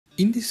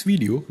In this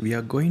video, we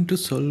are going to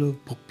solve a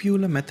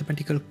popular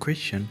mathematical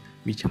question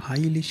which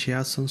highly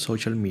shares on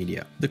social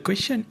media. The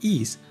question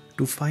is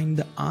to find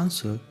the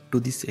answer to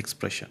this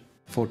expression.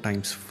 4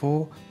 times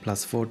 4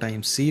 plus 4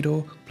 times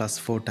 0 plus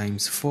 4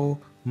 times 4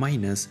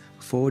 minus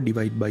 4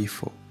 divided by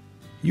 4.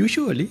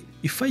 Usually,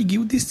 if I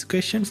give this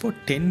question for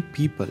 10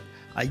 people,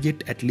 I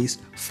get at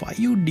least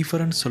 5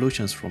 different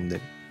solutions from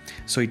them.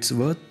 So it's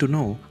worth to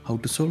know how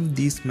to solve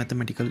these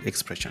mathematical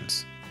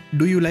expressions.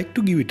 Do you like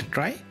to give it a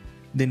try?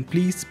 Then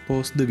please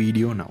pause the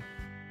video now.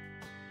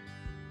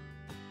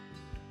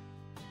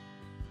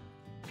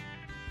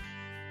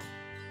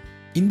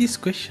 In this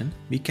question,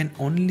 we can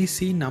only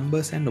see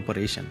numbers and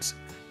operations.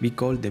 We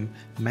call them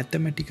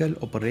mathematical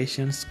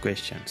operations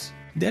questions.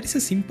 There is a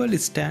simple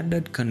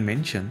standard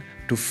convention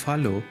to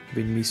follow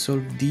when we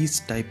solve these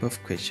type of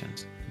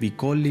questions. We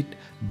call it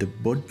the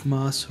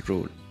BODMAS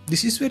rule.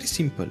 This is very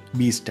simple.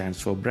 B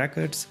stands for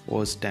brackets,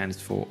 O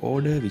stands for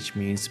order, which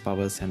means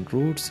powers and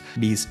roots,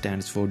 D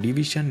stands for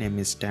division,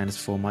 M stands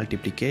for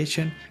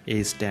multiplication,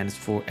 A stands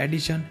for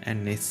addition,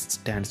 and S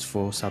stands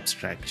for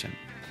subtraction.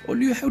 All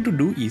you have to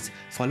do is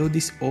follow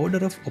this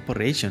order of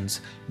operations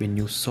when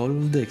you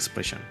solve the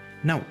expression.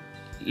 Now,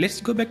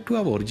 let's go back to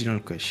our original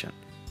question.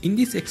 In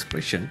this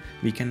expression,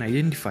 we can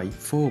identify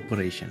 4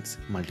 operations: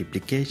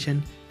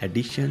 multiplication,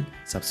 addition,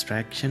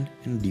 subtraction,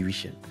 and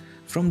division.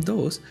 From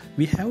those,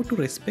 we have to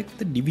respect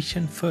the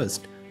division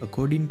first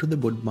according to the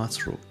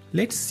BODMAS rule.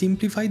 Let's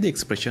simplify the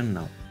expression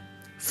now.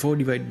 4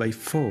 divided by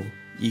 4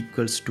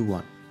 equals to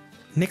 1.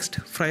 Next,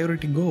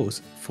 priority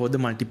goes for the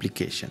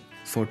multiplication.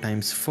 4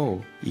 times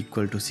 4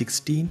 equal to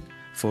 16.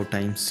 4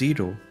 times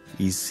 0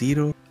 is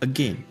 0.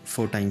 Again,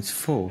 4 times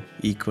 4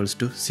 equals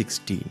to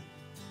 16.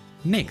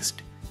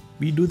 Next,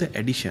 we do the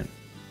addition.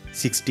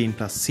 16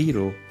 plus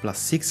 0 plus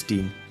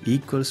 16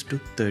 equals to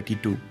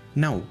 32.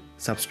 Now,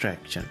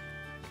 subtraction.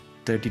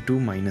 32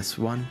 minus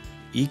 1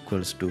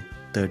 equals to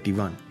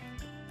 31.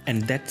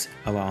 And that's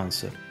our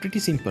answer. Pretty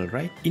simple,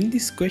 right? In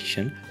this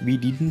question, we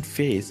didn't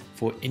face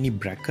for any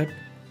bracket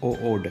or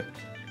order.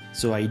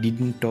 So I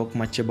didn't talk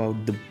much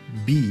about the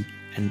B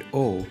and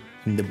O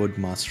in the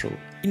BODMAS rule.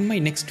 In my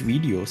next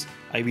videos,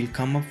 I will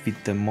come up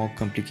with a more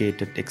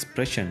complicated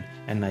expression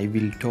and I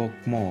will talk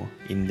more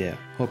in there.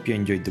 Hope you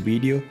enjoyed the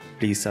video.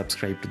 Please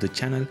subscribe to the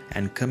channel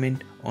and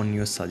comment on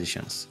your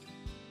suggestions.